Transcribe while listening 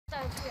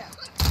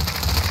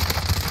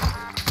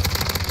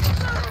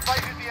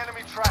Evaded the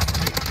enemy trap.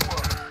 Good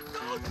work.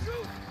 Don't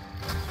shoot!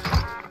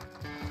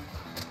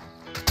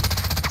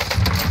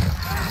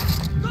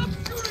 Stop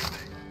shooting me!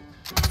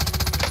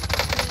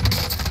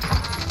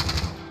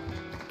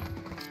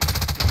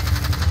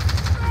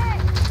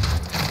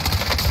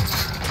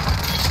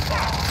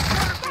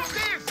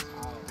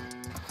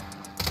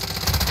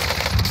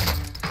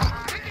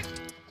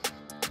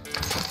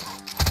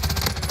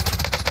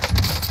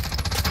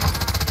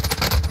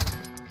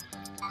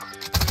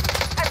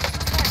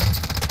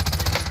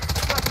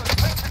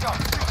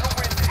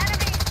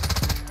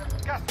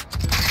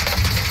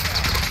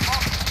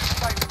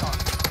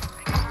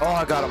 Oh,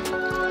 I got him.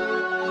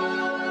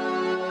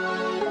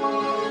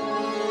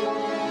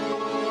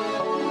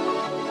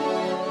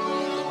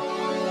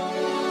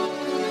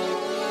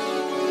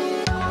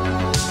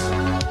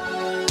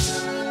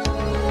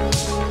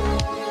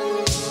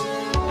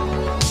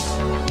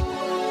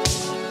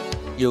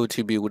 Yo,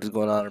 TB, what is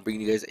going on? I'm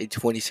bringing you guys a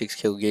 26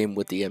 kill game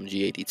with the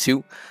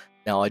MG82.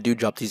 Now, I do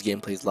drop these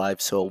gameplays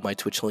live, so my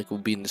Twitch link will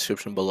be in the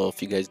description below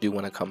if you guys do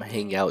want to come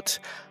hang out.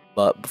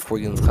 But before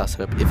we get into this class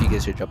setup, if you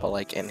guys should drop a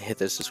like and hit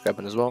the subscribe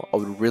button as well, I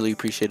would really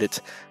appreciate it.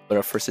 But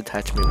our first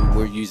attachment, we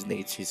were using the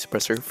HC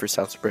suppressor for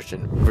sound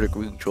suppression,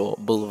 vertical control,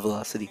 bullet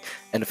velocity,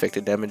 and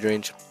effective damage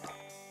range.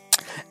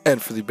 And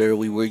for the barrel,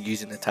 we were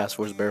using the task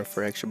force barrel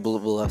for extra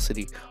bullet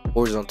velocity,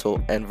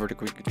 horizontal and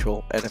vertical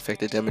control, and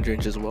effective damage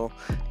range as well.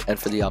 And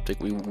for the optic,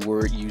 we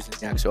were using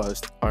the Axial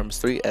Arms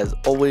 3 as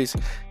always.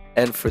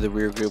 And for the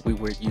rear grip, we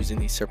were using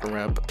the serpent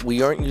ramp.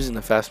 We aren't using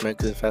the fast mag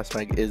because the fast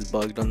mag is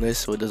bugged on this,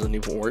 so it doesn't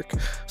even work.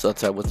 So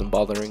that's why I wasn't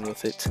bothering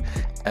with it.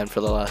 And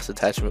for the last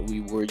attachment,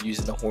 we were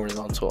using the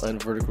horizontal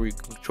and vertical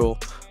control.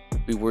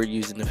 We were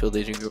using the field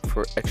agent group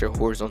for extra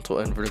horizontal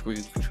and vertical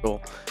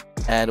control.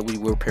 And we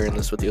were pairing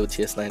this with the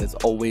OTS-9 as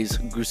always,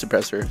 goose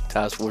suppressor,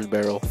 task force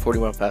barrel,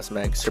 41 fast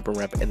mag, serpent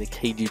ramp, and the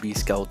KGB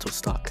skeletal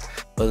stock.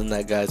 Other than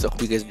that, guys, I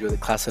hope you guys enjoy the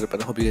class setup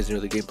and I hope you guys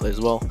enjoy the gameplay as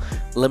well.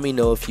 Let me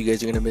know if you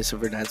guys are going to miss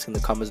Verdance in the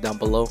comments down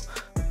below.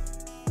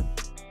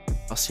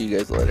 I'll see you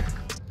guys later.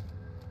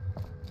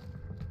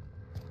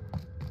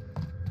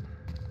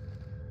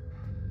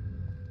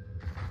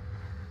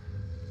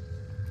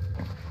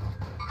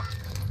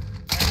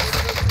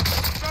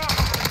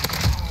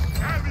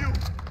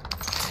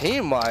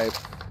 Team wipe.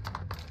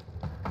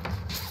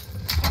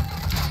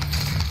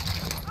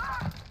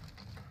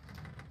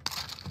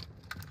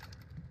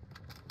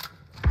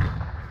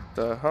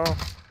 The hell?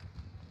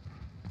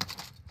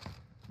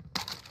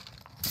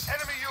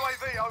 Enemy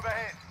UAV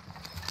overhead.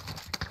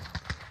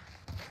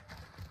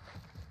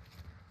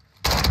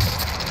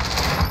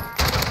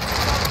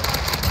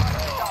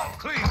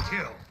 Clean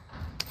kill.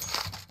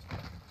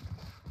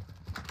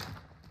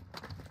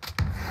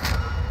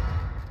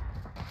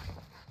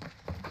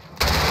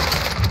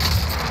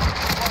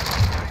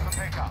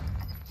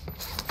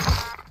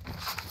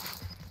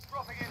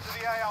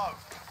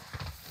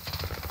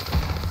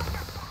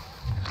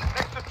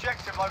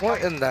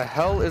 What in the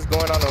hell is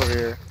going on over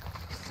here?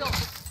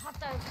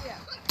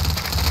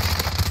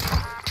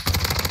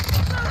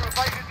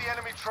 Evaded the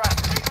enemy trap.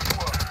 Good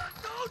work.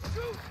 Don't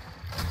shoot!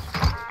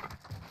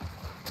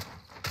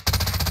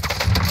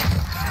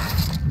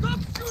 Stop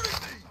shooting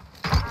me!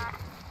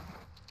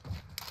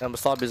 And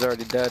Masabi's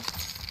already dead.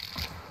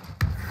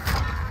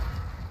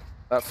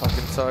 That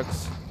fucking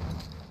sucks.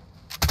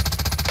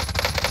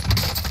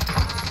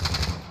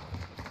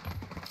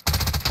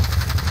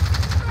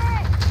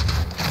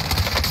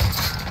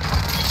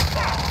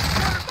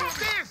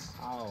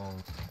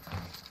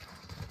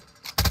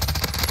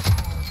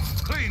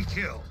 Clean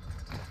kill.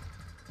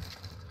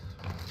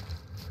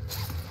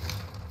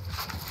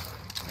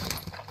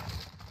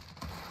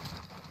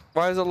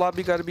 Why is the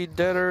lobby gotta be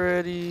dead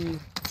already?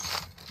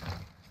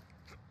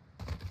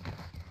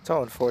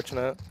 So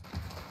unfortunate.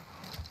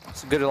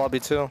 It's a good lobby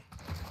too.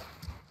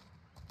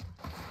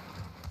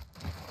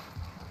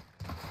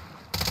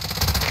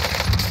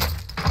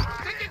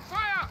 Taking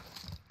fire!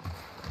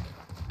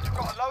 You've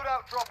got a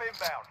loadout drop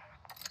inbound.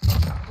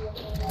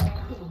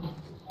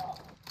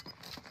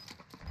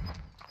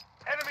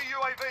 Enemy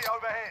UAV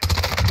overhead.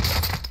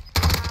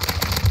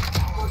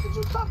 What did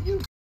you stop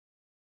you?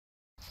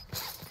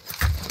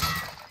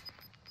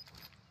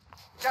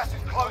 Gas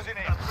is closing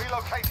in.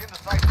 Relocating the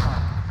safe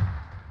zone.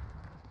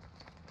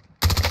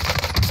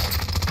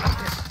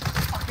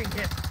 Fucking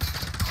hit.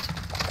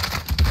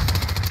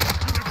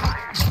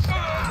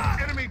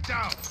 Enemy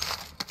down.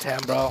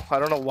 Damn, bro. I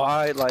don't know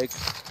why. Like,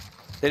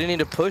 they didn't need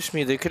to push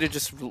me. They could have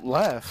just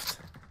left.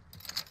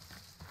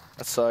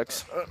 That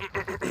sucks.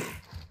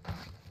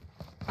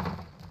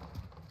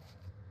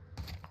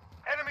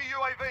 Enemy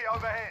UAV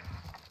overhead.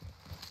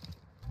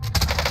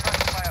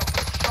 Contract failed.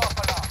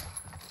 Sharpen up.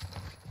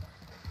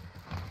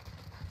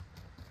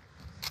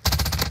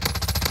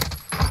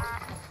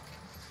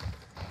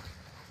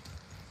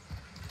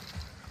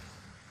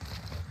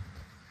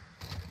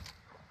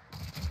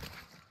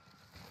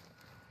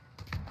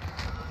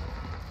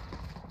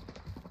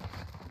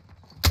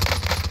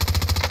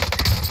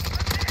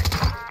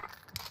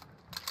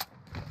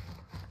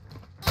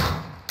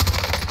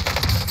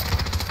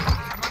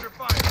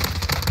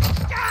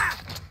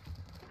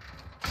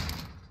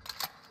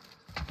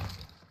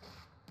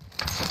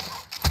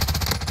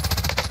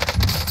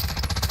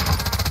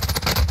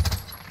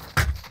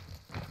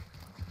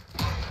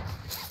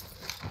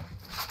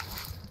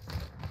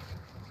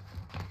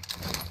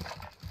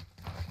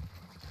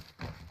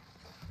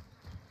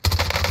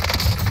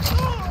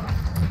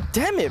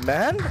 damn it,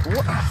 man.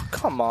 What? Oh,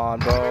 come on,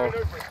 bro.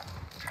 Stand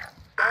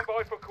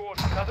by for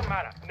coordinates. Doesn't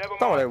matter. Never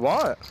That's not what I mind.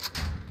 want.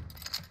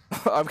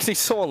 I'm getting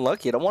so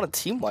unlucky. I don't want a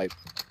team wipe.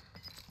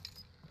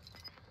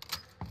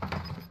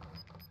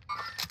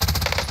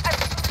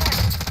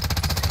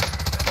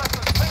 There's less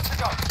than 10 to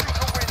go. You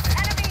can win this.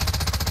 Enemy!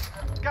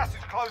 Gas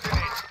is closing in.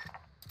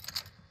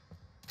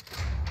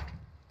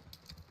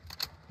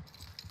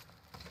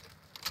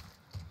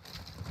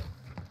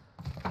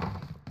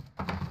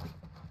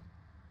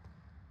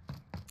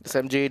 This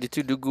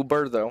MG82 do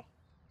goober though.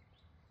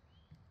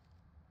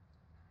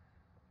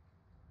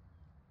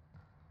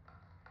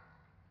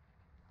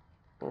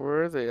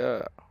 Where are they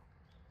at?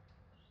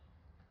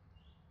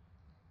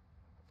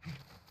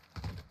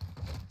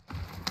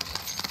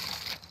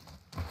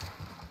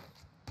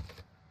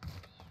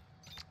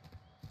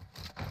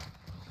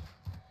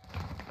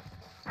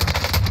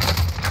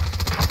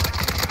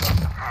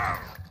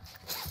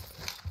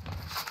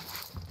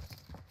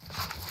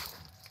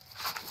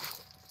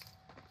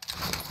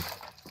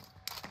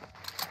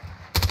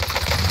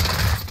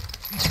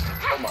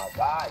 Oh my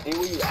god, dude,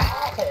 where you at?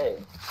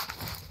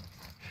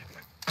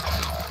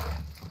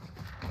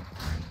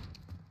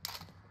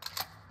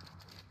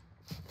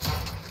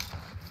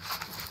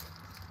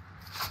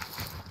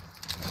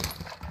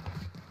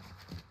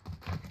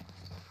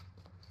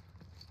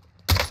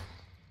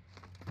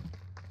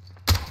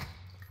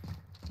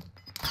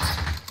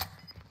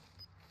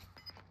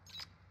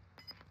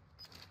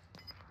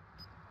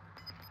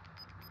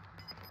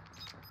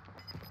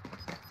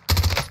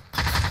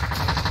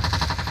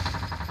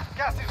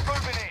 Gas is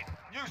moving in.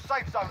 New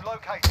safe zone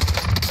located.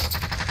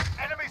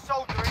 Enemy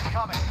soldier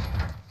incoming.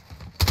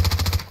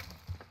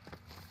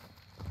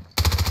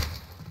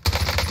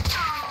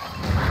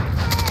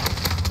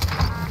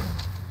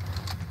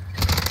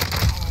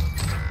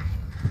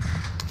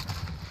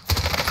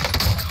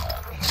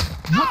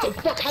 What the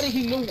fuck? How did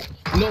he know?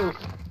 No.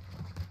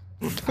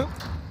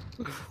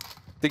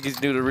 Think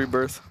he's new to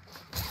Rebirth.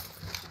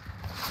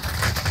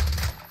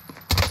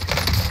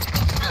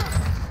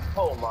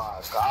 Oh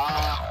my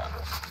god.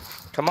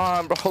 Come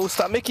on, bro.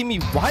 Stop making me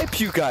wipe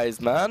you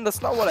guys, man.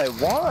 That's not what I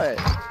want.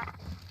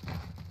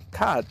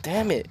 God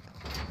damn it.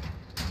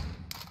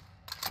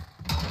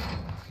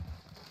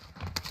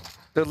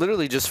 They're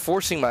literally just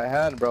forcing my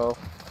hand, bro.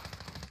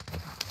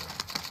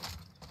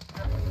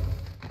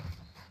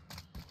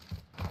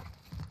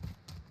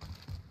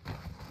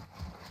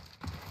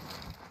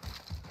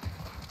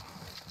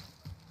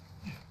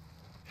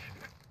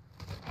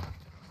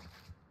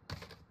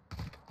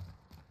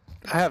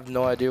 I have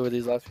no idea where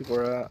these last people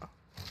are at.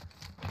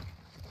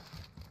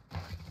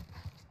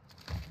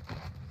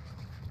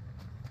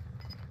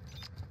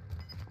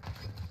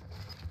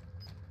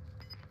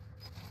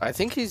 I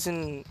think he's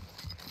in...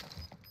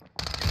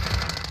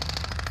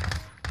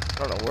 I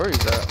don't know where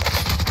he's at.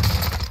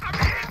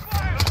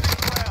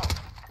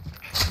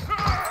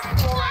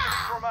 Four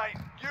enemies remain.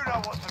 You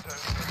know what to do.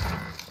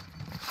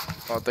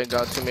 Oh, thank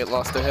God, teammate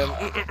lost to him.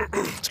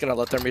 Just gonna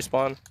let them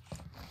respawn.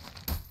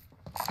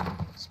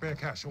 Spare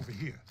cash over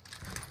here.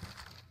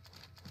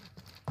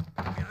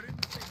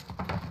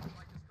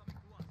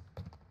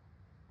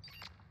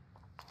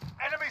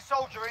 Enemy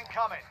soldier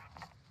incoming.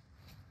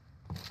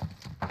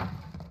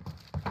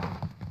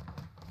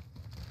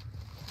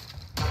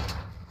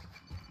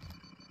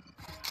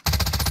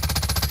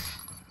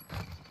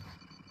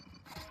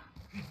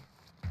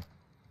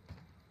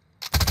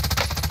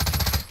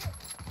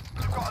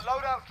 You've got a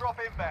loadout drop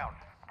inbound.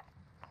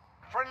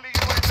 Friendly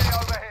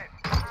UAV overhead.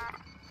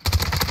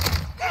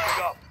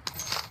 Moving up.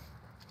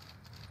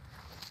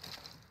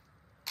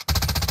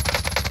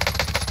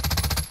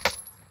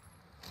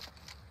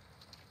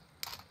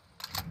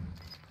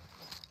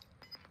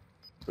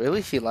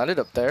 Really? He landed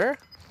up there?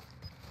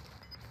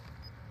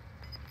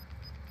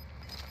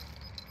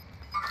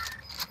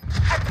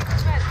 Safe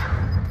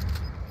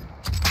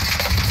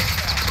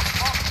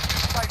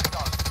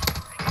zone.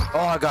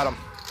 Oh, I got him.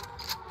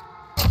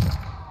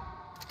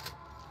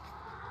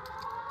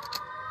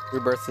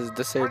 Rebirth is Friendly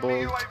disabled.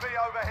 UAV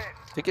overhead.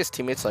 I think his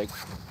teammates like...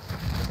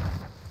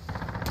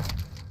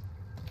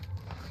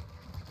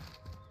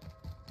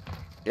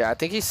 Yeah, I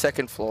think he's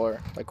second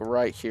floor, like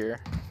right here.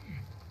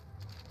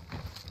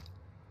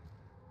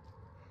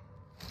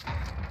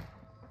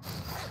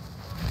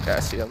 Yeah, I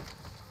see him.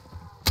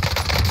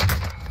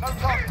 No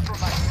targets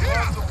remain.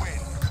 Earn the win.